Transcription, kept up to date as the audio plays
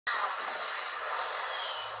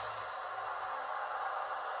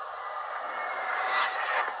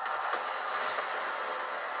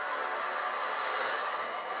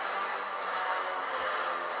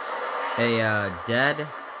Hey, Dad?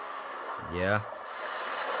 Yeah?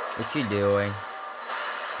 What you doing?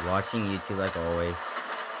 Watching YouTube like always.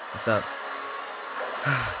 What's up?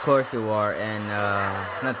 Of course you are, and,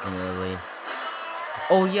 nothing really.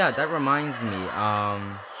 Oh yeah, that reminds me,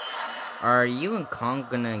 are you and Kong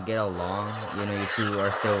gonna get along? You know, you two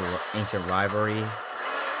are still ancient rivalries?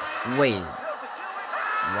 Wait,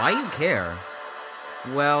 why you care?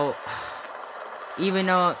 Well, even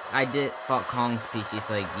though I did fought Kong species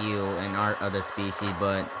like you and our other species,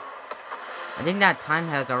 but I think that time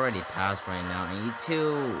has already passed right now, and you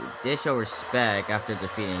two did show respect after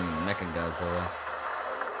defeating Godzilla.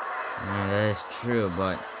 Yeah, that is true,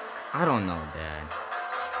 but I don't know, Dad.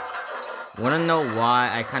 Wanna know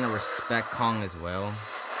why I kind of respect Kong as well?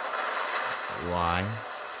 Why?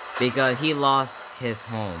 Because he lost his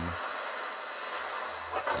home.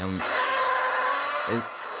 And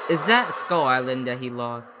is that Skull Island that he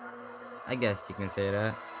lost? I guess you can say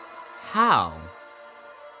that. How?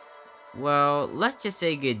 Well, let's just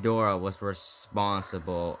say Ghidorah was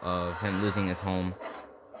responsible of him losing his home.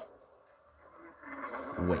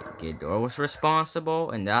 Wait, Ghidorah was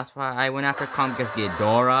responsible, and that's why I went after Kong because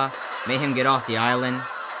Ghidorah made him get off the island?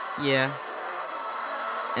 Yeah.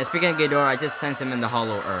 And speaking of Ghidorah, I just sent him in the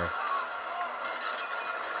Hollow Earth.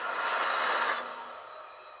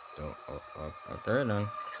 Okay then.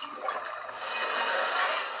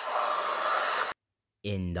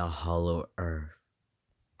 In the Hollow Earth.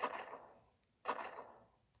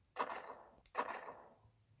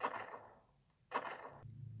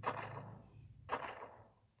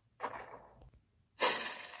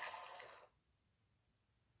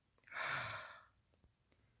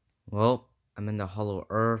 Well, I'm in the Hollow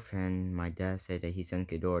Earth, and my dad said that he sent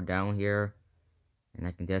Ghidorah down here, and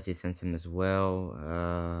I can guess he sent him as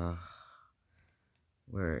well.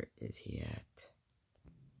 Where is he at?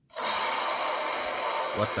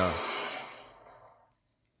 What the?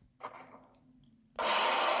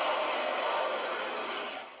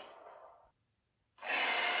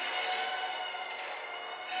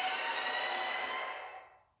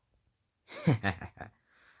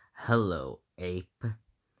 Hello, ape.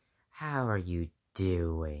 How are you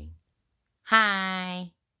doing?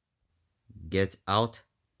 Hi. Get out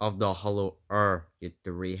of the Hollow Earth, you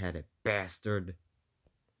three-headed bastard.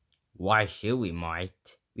 Why should we,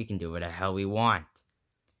 mate? We can do what the hell we want.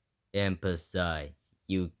 And besides,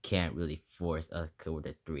 you can't really force us to kill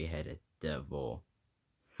the three-headed devil.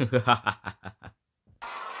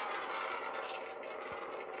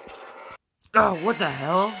 Oh, what the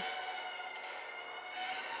hell?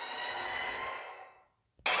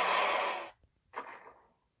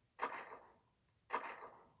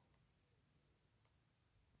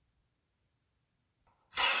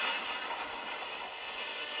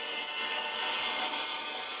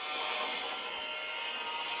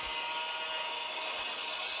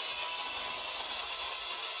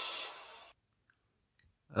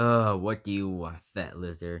 What do you want, fat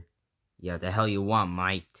lizard? Yeah, the hell you want,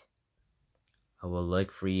 mate? I would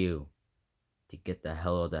like for you to get the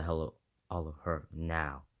hell out of her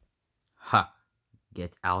now. Ha!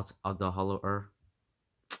 Get out of the Hollow Earth?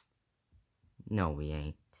 No, we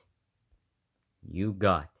ain't. You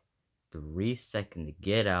got 3 seconds to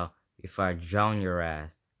get out before I drown your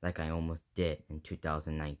ass like I almost did in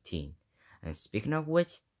 2019. And speaking of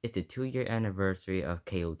which, it's the 2-year anniversary of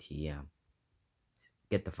KOTM.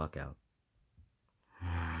 Get the fuck out.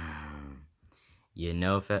 You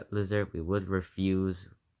know, fat lizard, we would refuse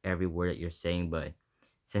every word that you're saying, but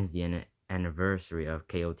since the anniversary of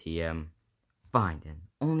KOTM, fine then.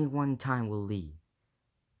 Only one time we'll leave.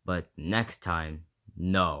 But next time,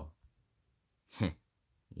 no.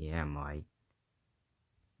 Yeah, mate.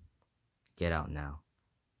 Get out now.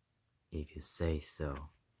 If you say so.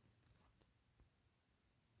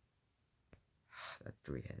 That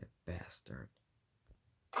 3-headed bastard.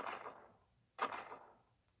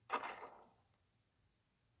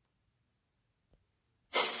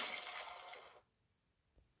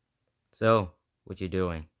 So, what you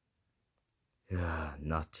doing?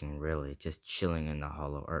 Nothing really, just chilling in the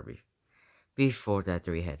Hollow Earth before that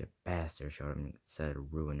 3-headed bastard showed me said to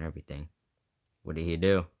ruin everything. What did he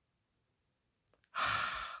do?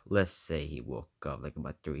 Let's say he woke up like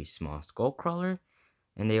about 3 small skull crawlers,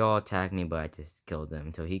 and they all attacked me, but I just killed them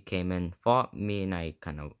until he came in, fought me, and I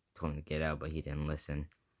kind of told him to get out, but he didn't listen.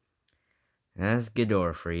 That's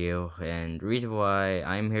Ghidorah for you, and the reason why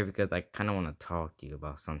I'm here because I kind of want to talk to you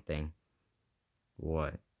about something.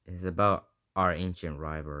 What? It's about our ancient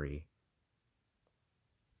rivalry.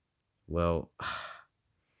 Well,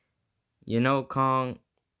 you know, Kong,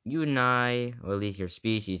 you and I, or at least your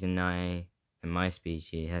species and I, and my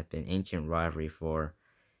species, have been ancient rivalry for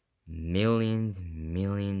millions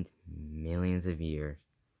of years.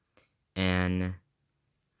 And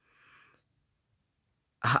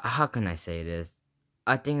how can I say this?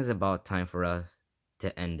 I think it's about time for us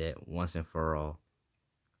to end it once and for all.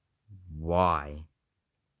 Why?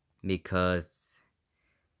 Because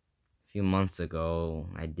a few months ago,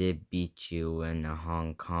 I did beat you in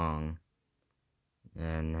Hong Kong.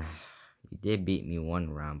 And you did beat me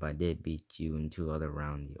one round, but I did beat you in 2 other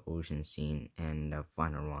rounds, the ocean scene and the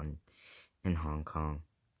final one in Hong Kong.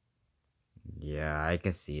 Yeah, I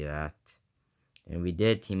can see that. And we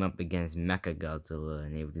did team up against Mecha Godzilla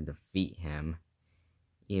and able to defeat him.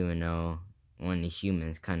 Even though one of the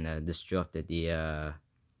humans kind of disrupted the,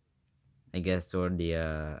 I guess, sort of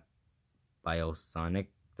the, biosonic.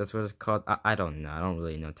 That's what it's called. I don't know. I don't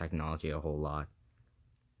really know technology a whole lot.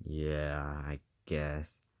 Yeah, I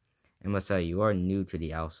guess. I must say, you are new to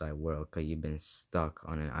the outside world because you've been stuck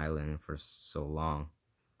on an island for so long.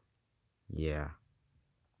 Yeah.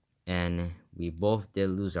 And we both did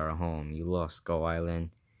lose our home. You lost Skull Island.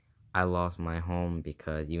 I lost my home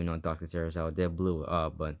because even though Dr. Cerebral did blew it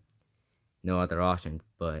up, but no other option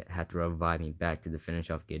but had to revive me back to the finish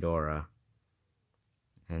off Ghidorah.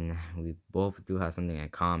 And we both do have something in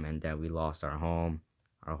common, that we lost our home,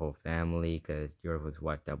 our whole family, because yours was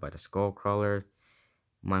wiped out by the skull crawlers.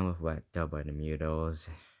 Mine was wiped out by the mutos.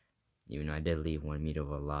 Even though I did leave one muto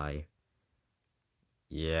alive.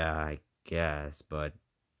 Yeah, I guess, but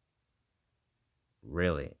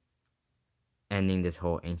really, ending this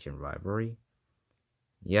whole ancient rivalry?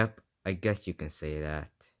 Yep, I guess you can say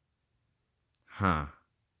that. Huh.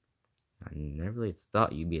 I never really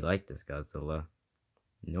thought you'd be like this, Godzilla.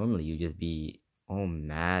 Normally you just be all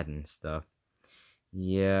mad and stuff.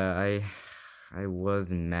 Yeah, I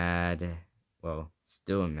was mad. Well,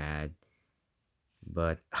 still mad.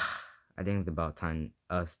 But I think it's about time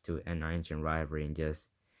us to end our ancient rivalry and just,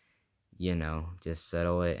 just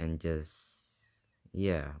settle it and just,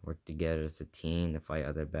 yeah, work together as a team to fight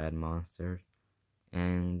other bad monsters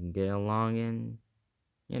and get along and,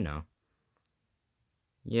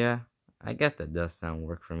 yeah, I guess that does sound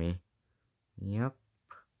work for me. Yep.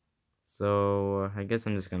 So I guess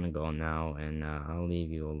I'm just gonna go now and I'll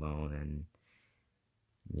leave you alone and,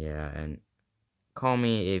 yeah, and call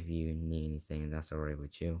me if you need anything. That's alright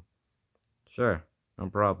with you. Sure, no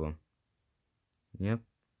problem. Yep.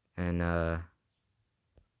 And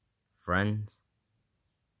friends.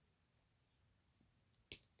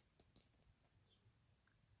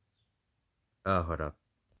 Oh, hold up.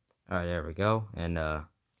 Alright, there we go. And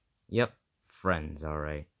yep, friends,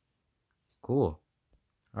 alright. Cool.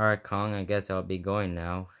 Alright, Kong, I guess I'll be going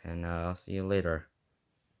now, and I'll see you later.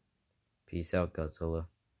 Peace out, Godzilla.